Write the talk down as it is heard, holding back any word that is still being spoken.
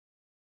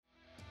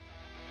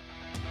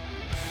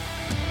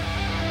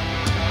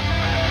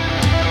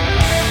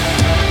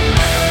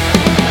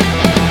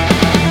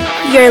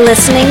You're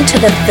listening to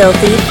the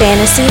Filthy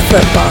Fantasy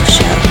Football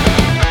Show.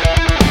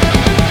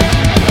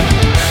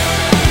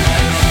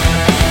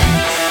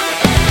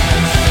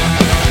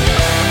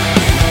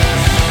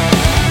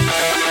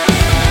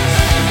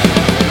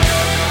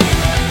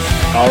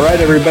 All right,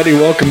 everybody,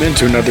 welcome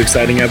into another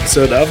exciting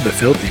episode of the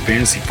Filthy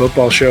Fantasy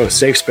Football Show, a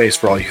safe space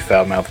for all you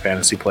foul-mouthed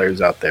fantasy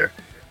players out there.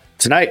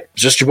 Tonight,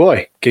 just your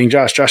boy, King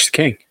Josh the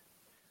King.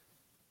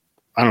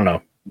 I don't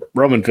know.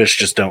 Roman fish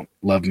just don't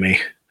love me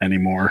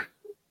anymore.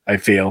 I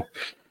feel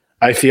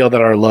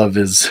that our love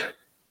is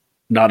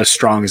not as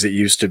strong as it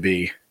used to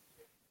be.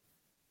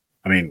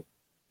 I mean,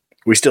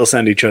 we still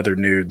send each other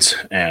nudes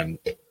and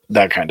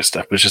that kind of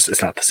stuff, but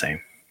it's not the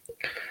same.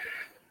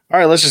 All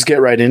right, let's just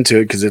get right into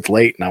it because it's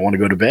late and I want to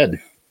go to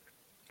bed.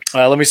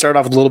 Let me start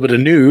off with a little bit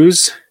of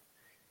news.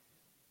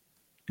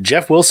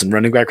 Jeff Wilson,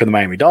 running back for the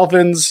Miami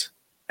Dolphins,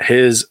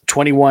 his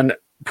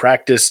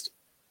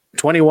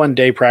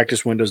 21-day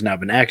practice window has now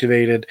been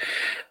activated.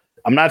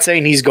 I'm not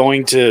saying he's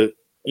going to,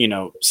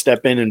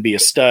 step in and be a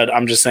stud.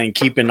 I'm just saying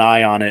keep an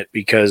eye on it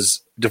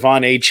because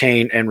Devon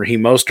Achane and Raheem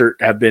Mostert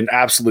have been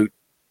absolute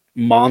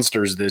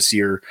monsters this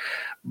year.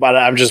 But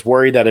I'm just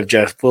worried that if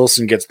Jeff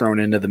Wilson gets thrown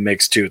into the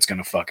mix too, it's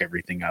going to fuck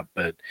everything up.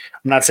 But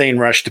I'm not saying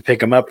rush to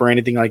pick him up or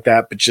anything like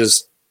that, but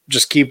just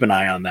keep an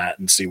eye on that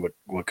and see what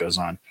goes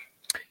on.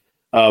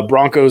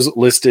 Broncos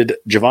listed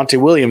Javonte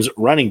Williams,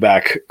 running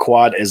back,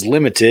 quad as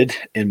limited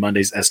in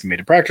Monday's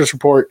estimated practice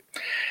report.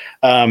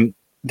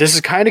 This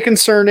is kind of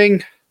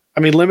concerning. I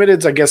mean,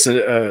 limited's, I guess,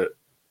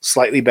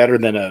 slightly better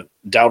than a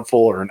doubtful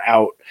or an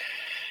out.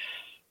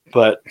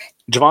 But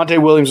Javonte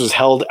Williams was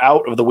held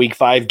out of the Week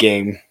 5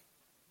 game,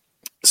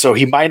 so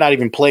he might not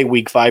even play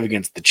Week 5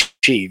 against the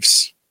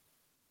Chiefs.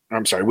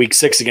 I'm sorry, Week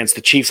 6 against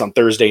the Chiefs on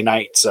Thursday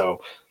night.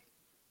 So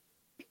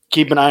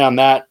keep an eye on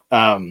that.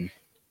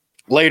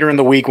 Later in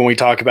the week when we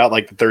talk about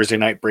like the Thursday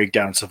night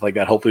breakdown and stuff like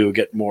that, hopefully we'll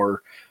get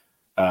more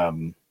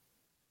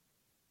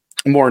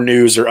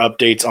news or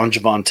updates on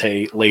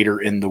Javonte later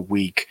in the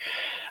week.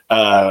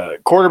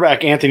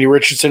 Quarterback Anthony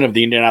Richardson of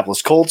the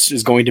Indianapolis Colts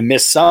is going to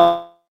miss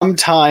some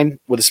time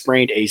with a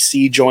sprained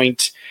AC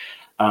joint.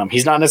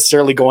 He's not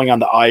necessarily going on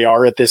the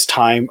IR at this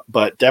time,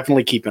 but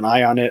definitely keep an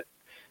eye on it.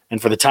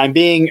 And for the time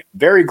being,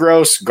 very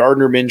gross,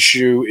 Gardner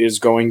Minshew is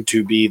going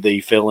to be the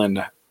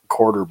fill-in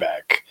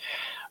quarterback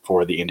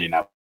for the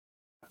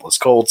Indianapolis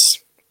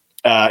Colts.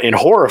 In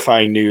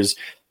horrifying news,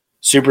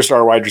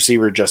 superstar wide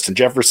receiver Justin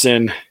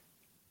Jefferson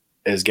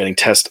is getting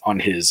tested on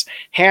his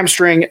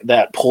hamstring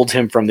that pulled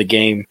him from the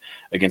game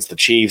against the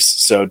Chiefs.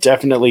 So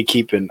definitely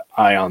keep an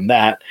eye on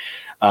that.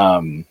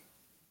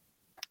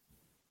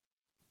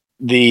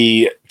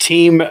 The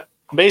team,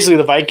 basically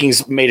the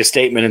Vikings made a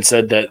statement and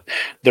said that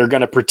they're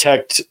going to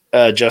protect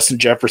Justin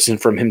Jefferson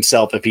from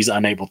himself if he's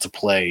unable to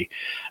play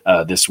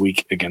this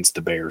week against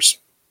the Bears.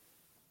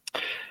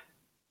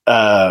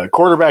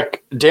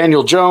 Quarterback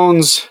Daniel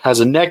Jones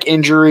has a neck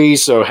injury,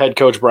 so head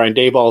coach Brian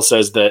Daboll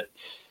says that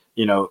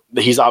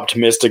he's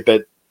optimistic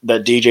that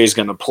DJ is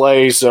going to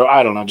play. So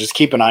I don't know, just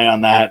keep an eye on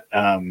that.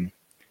 I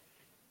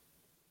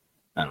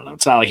don't know.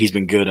 It's not like he's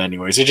been good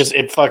anyways.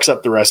 It fucks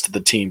up the rest of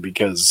the team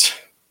because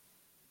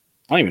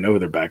I don't even know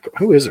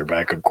who is their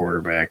backup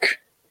quarterback.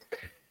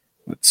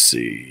 Let's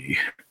see.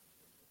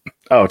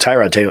 Oh,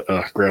 Tyrod Taylor.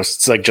 Oh, gross.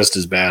 It's like just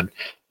as bad.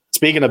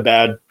 Speaking of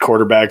bad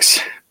quarterbacks,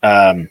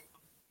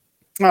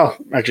 well,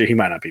 actually, he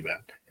might not be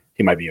bad.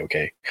 He might be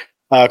okay.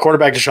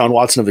 Quarterback Deshaun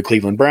Watson of the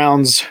Cleveland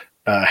Browns.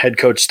 Head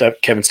coach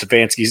Kevin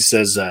Stefanski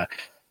says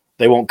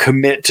they won't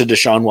commit to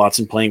Deshaun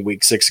Watson playing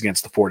Week 6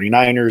 against the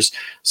 49ers.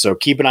 So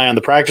keep an eye on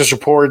the practice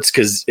reports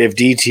because if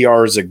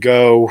DTR is a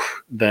go,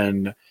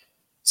 then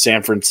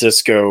San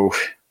Francisco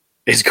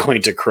is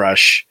going to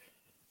crush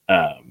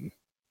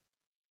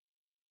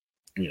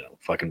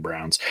fucking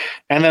Browns.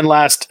 And then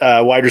last,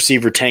 wide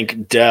receiver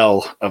Tank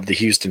Dell of the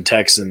Houston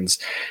Texans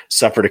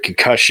suffered a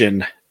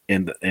concussion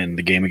in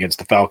the game against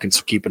the Falcons.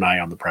 So keep an eye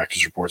on the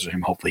practice reports of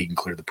him. Hopefully he can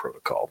clear the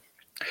protocol.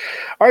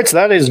 All right, so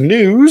that is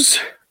news.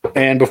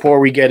 And before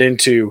we get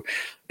into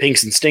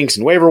Pinks and Stinks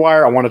and Waiver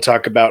Wire, I want to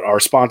talk about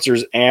our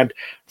sponsors and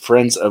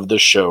friends of the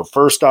show.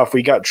 First off,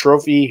 we got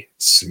Trophy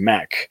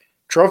Smack.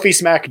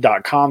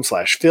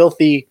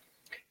 TrophySmack.com/filthy.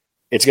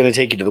 It's going to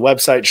take you to the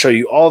website, show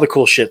you all the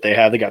cool shit they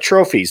have. They got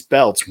trophies,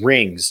 belts,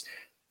 rings.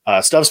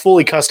 Stuff's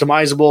fully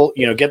customizable.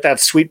 Get that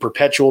sweet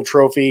perpetual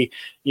trophy.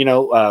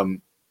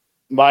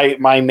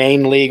 My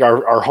main league,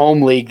 our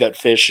home league that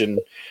Fish and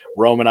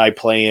Rome and I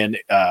play in,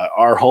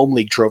 our home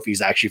league trophy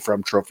is actually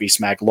from Trophy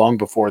Smack long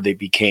before they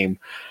became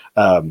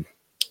a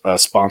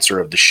sponsor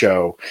of the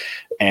show.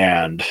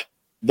 And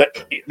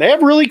they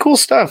have really cool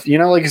stuff.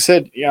 Like I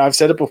said, I've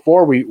said it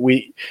before,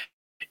 you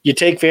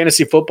take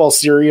fantasy football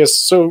serious,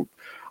 so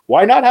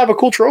why not have a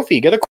cool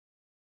trophy? Get a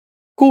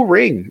cool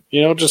ring.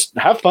 Just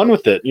have fun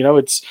with it.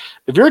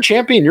 If you're a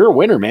champion, you're a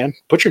winner, man.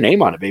 Put your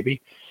name on it,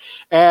 baby.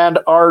 And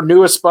our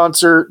newest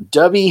sponsor,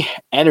 Dubby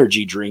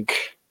Energy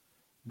Drink.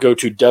 Go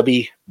to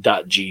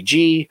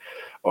dubby.gg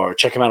or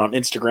check them out on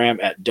Instagram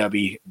at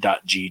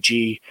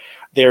dubby.gg.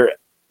 They're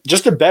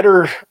just a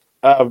better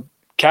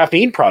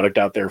caffeine product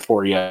out there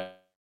for you.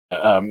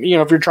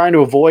 if you're trying to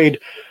avoid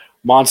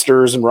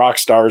Monsters and Rock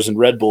Stars and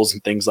Red Bulls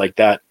and things like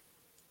that,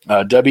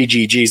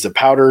 WGG is a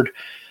powdered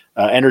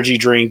energy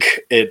drink.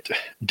 It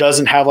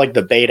doesn't have like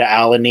the beta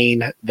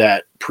alanine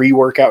that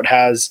pre-workout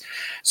has,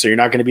 so you're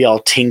not going to be all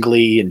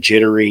tingly and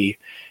jittery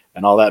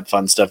and all that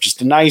fun stuff.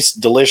 Just a nice,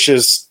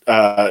 delicious,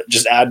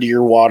 just add to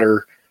your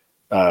water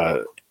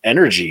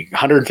energy.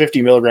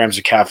 150 milligrams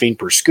of caffeine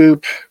per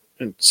scoop.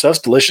 And stuff's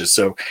delicious.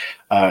 So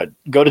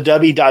go to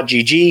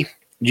w.gg,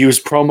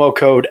 use promo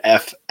code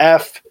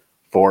FF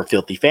for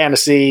Filthy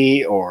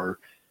Fantasy or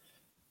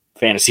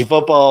Fantasy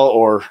Football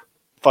or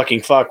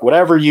fucking fuck,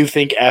 whatever you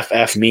think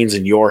FF means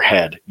in your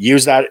head.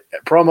 Use that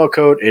promo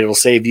code. It'll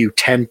save you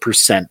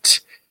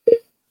 10%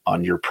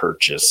 on your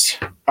purchase.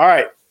 All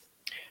right.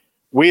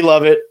 We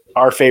love it.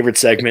 Our favorite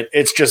segment.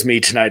 It's just me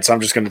tonight, so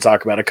I'm just going to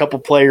talk about a couple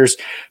players.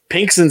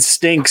 Pinks and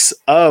stinks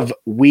of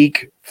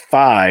week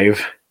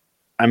 5.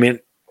 I mean,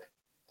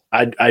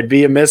 I'd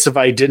be amiss if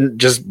I didn't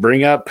just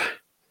bring up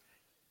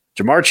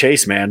Jamar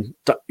Chase, man.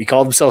 He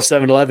called himself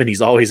 7-Eleven.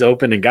 He's always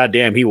open, and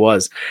goddamn, he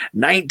was.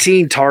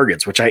 19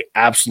 targets, which I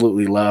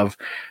absolutely love.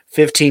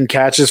 15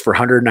 catches for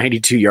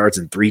 192 yards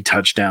and 3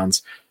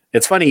 touchdowns.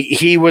 It's funny.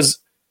 He was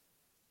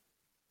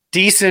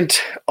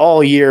decent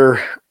all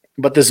year,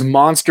 but this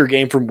monster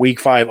game from week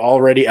 5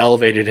 already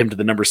elevated him to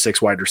the number 6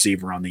 wide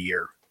receiver on the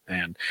year.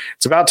 And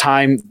it's about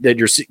time that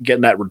you're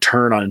getting that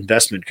return on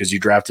investment because you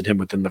drafted him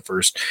within the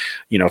first,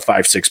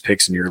 5-6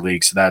 picks in your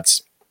league. So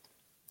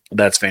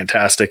that's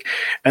fantastic.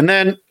 And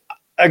then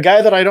a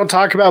guy that I don't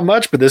talk about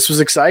much, but this was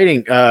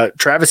exciting.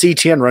 Travis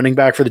Etienne, running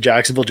back for the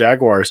Jacksonville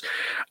Jaguars,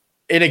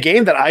 in a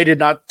game that I did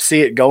not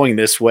see it going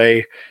this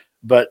way.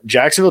 But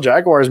Jacksonville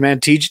Jaguars, man,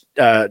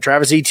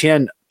 Travis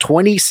Etienne,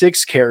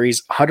 26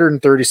 carries,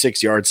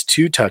 136 yards,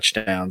 2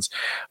 touchdowns,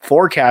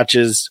 4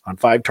 catches on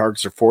 5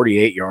 targets for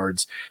 48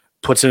 yards.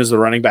 Puts him as the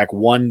running back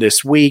 1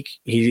 this week.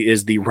 He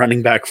is the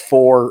running back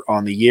 4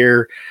 on the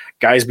year.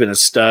 Guy's been a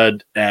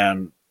stud,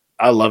 and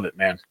I love it,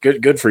 man.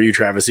 Good for you,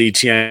 Travis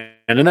Etienne.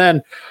 And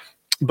then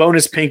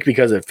bonus pink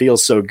because it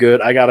feels so good.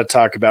 I got to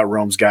talk about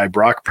Rome's guy,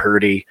 Brock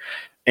Purdy,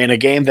 in a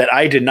game that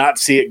I did not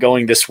see it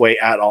going this way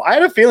at all. I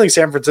had a feeling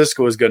San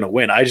Francisco was going to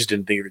win. I just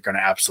didn't think they were going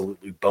to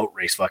absolutely boat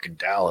race fucking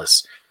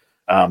Dallas.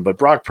 But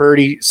Brock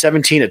Purdy,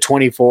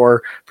 17-24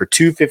 for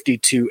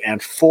 252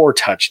 and 4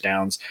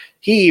 touchdowns.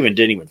 He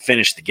didn't even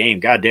finish the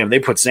game. God damn, they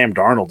put Sam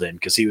Darnold in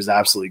because he was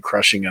absolutely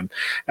crushing him.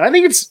 And I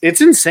think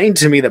it's insane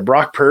to me that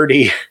Brock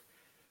Purdy,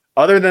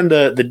 other than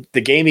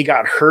the game he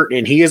got hurt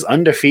in, he is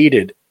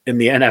undefeated in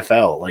the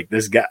NFL. Like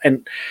this guy.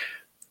 And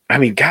I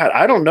mean, God,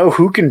 I don't know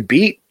who can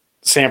beat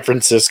San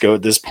Francisco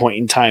at this point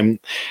in time.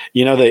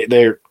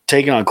 They're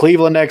taking on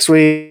Cleveland next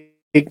week.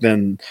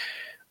 Then,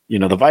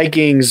 the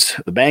Vikings,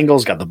 the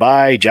Bengals got the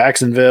bye,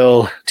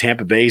 Jacksonville,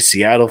 Tampa Bay,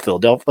 Seattle,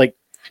 Philadelphia. Like,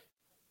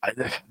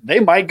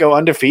 they might go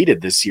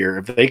undefeated this year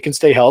if they can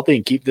stay healthy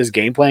and keep this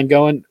game plan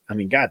going. I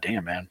mean,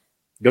 goddamn, man,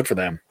 good for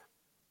them.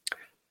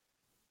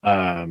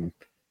 But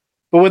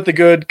with the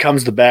good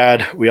comes the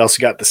bad. We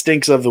also got the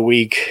stinks of the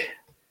week,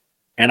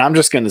 and I'm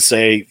just going to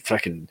say,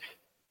 fucking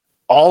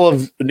all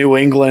of New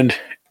England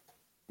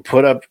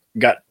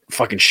got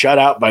fucking shut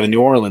out by the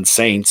New Orleans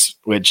Saints,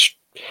 which,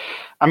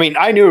 I mean,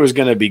 I knew it was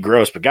going to be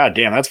gross, but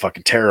goddamn, that's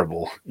fucking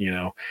terrible.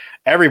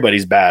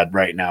 Everybody's bad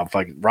right now.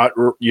 Fucking,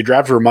 you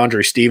drafted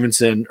Ramondre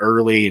Stevenson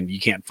early, and you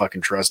can't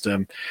fucking trust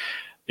him.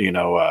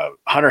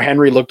 Hunter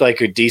Henry looked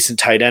like a decent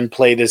tight end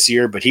play this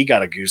year, but he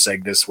got a goose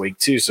egg this week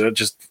too. So it's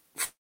just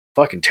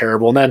fucking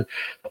terrible. And then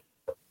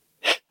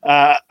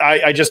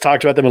I just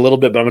talked about them a little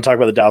bit, but I'm gonna talk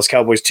about the Dallas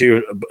Cowboys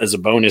too as a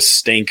bonus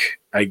stink,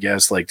 I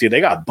guess. Like, dude, they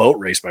got boat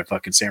raced by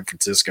fucking San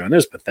Francisco, and it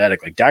was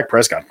pathetic. Like, Dak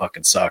Prescott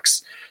fucking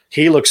sucks.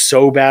 He looked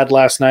so bad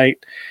last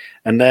night.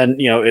 And then,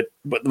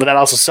 but that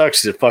also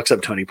sucks because it fucks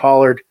up Tony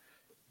Pollard,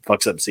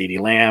 fucks up CeeDee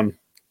Lamb.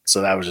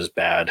 So that was just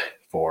bad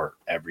for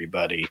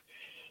everybody.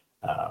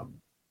 All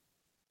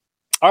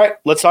right,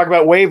 let's talk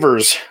about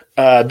waivers.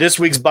 This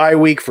week's bye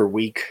week for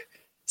week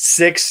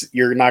 6.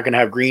 You're not going to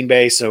have Green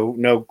Bay, so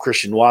no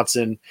Christian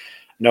Watson,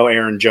 no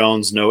Aaron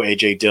Jones, no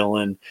A.J.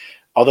 Dillon.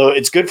 Although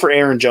it's good for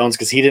Aaron Jones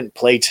because he didn't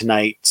play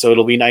tonight, so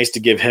it'll be nice to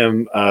give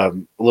him a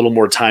little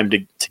more time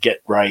to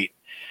get right.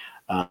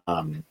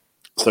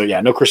 So,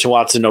 yeah, no Christian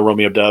Watson, no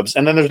Romeo Doubs.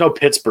 And then there's no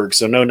Pittsburgh,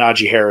 so no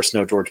Najee Harris,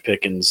 no George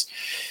Pickens,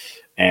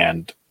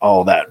 and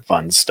all that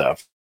fun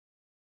stuff.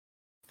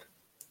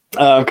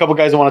 A couple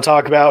guys I want to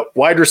talk about.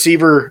 Wide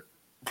receiver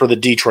for the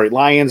Detroit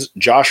Lions,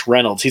 Josh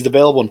Reynolds. He's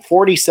available in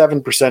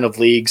 47% of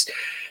leagues.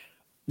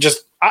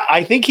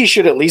 I think he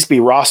should at least be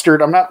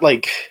rostered. I'm not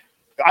like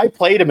 – I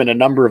played him in a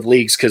number of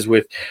leagues because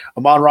with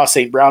Amon-Ra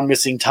St. Brown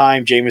missing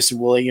time, Jameson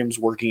Williams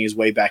working his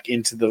way back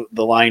into the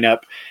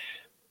lineup –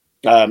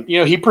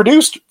 he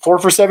produced 4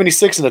 for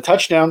 76 and a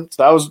touchdown.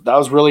 So that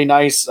was really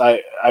nice.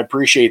 I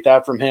appreciate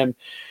that from him.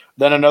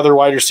 Then another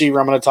wide receiver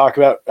I'm going to talk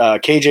about,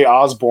 KJ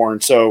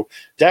Osborne. So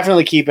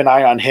definitely keep an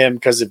eye on him,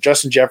 because if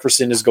Justin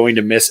Jefferson is going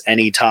to miss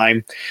any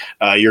time,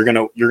 you're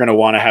gonna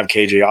want to have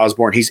KJ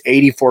Osborne. He's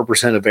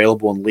 84%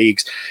 available in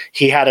leagues.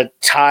 He had a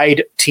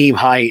tied team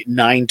high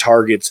 9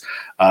 targets,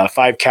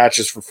 5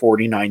 catches for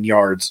 49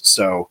 yards.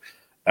 So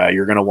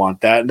you're going to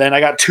want that. And then I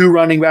got 2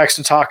 running backs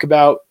to talk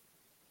about.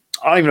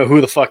 I don't even know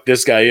who the fuck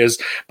this guy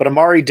is, but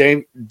Amari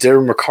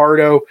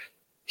DeMarcado.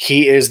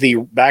 He is the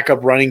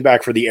backup running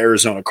back for the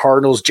Arizona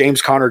Cardinals.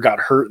 James Conner got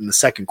hurt in the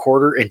second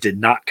quarter and did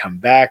not come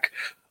back.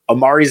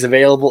 Amari's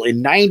available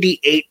in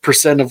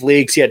 98% of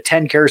leagues. He had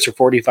 10 carries for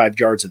 45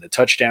 yards and a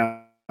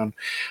touchdown. I'm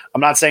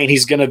not saying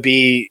he's going to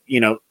be,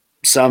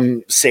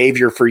 some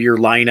savior for your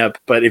lineup,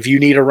 but if you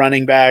need a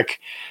running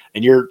back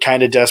and you're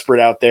kind of desperate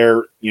out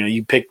there,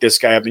 you pick this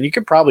guy up and you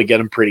could probably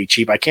get him pretty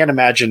cheap. I can't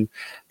imagine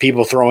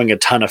people throwing a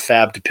ton of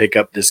fab to pick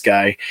up this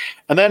guy.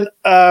 And then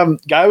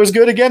guy was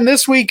good again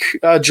this week,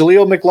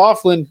 Jaleel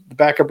McLaughlin, the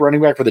backup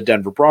running back for the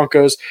Denver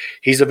Broncos.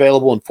 He's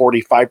available in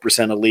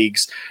 45% of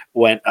leagues,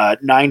 went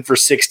 9 for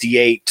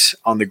 68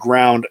 on the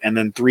ground, and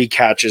then 3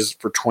 catches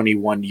for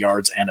 21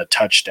 yards and a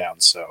touchdown.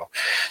 So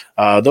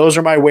those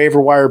are my waiver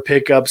wire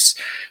pickups.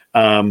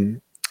 Next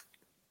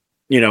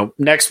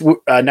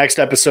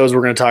episodes,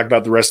 we're going to talk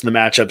about the rest of the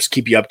matchups,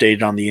 keep you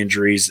updated on the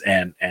injuries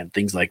and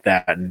things like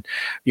that. And,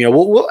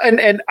 we'll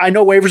I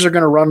know waivers are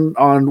going to run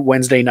on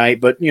Wednesday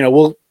night, but,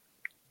 we'll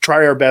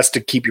try our best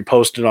to keep you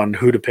posted on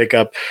who to pick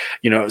up,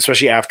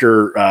 especially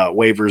after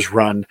waivers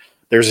run.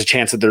 There's a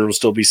chance that there will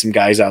still be some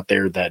guys out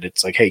there that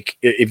it's like, hey,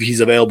 if he's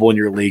available in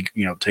your league,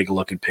 take a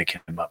look and pick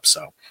him up.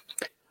 So,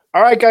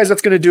 all right, guys,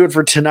 that's going to do it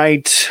for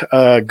tonight.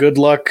 Good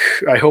luck.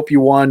 I hope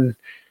you won.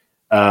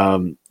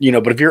 But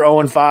if you're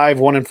 0-5,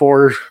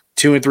 1-4,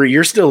 2-3,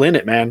 you're still in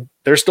it, man.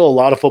 There's still a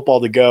lot of football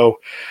to go.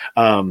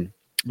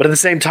 But at the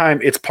same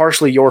time, it's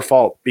partially your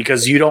fault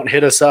because you don't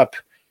hit us up.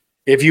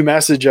 If you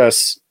message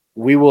us,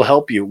 we will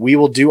help you. We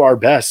will do our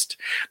best.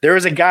 There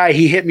was a guy,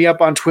 he hit me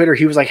up on Twitter.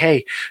 He was like,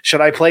 hey,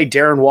 should I play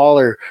Darren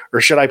Waller or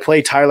should I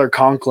play Tyler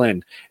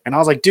Conklin? And I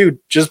was like, dude,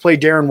 just play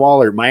Darren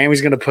Waller. Miami's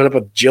going to put up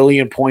a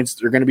jillion points.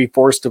 They're going to be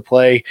forced to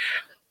play.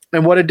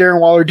 And what did Darren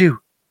Waller do?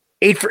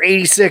 8 for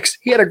 86.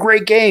 He had a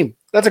great game.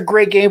 That's a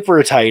great game for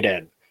a tight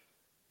end.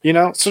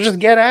 So just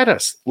get at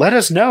us. Let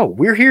us know.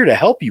 We're here to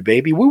help you,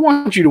 baby. We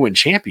want you to win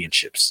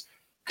championships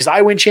because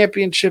I win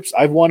championships.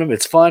 I've won them.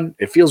 It's fun.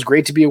 It feels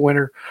great to be a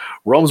winner.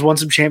 Rome's won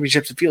some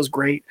championships. It feels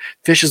great.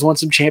 Fish has won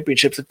some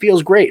championships. It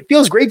feels great. It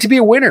feels great to be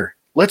a winner.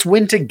 Let's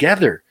win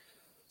together.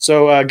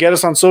 So get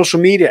us on social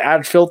media.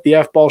 At Filthy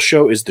F Ball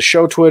Show is the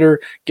show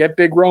Twitter. Get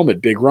Big Rome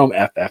at Big Rome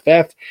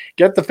FFF.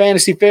 Get the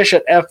Fantasy Fish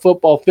at F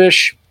Football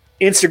Fish.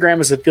 Instagram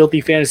is the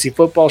Filthy Fantasy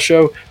Football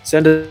Show.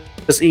 Send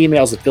us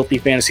emails at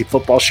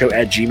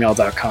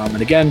filthyfantasyfootballshow@gmail.com.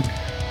 And again,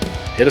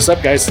 hit us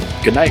up, guys.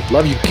 Good night.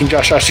 Love you. King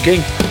Josh the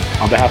King.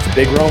 On behalf of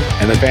Big Rome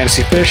and the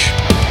Fantasy Fish,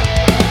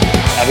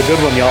 have a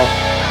good one, y'all.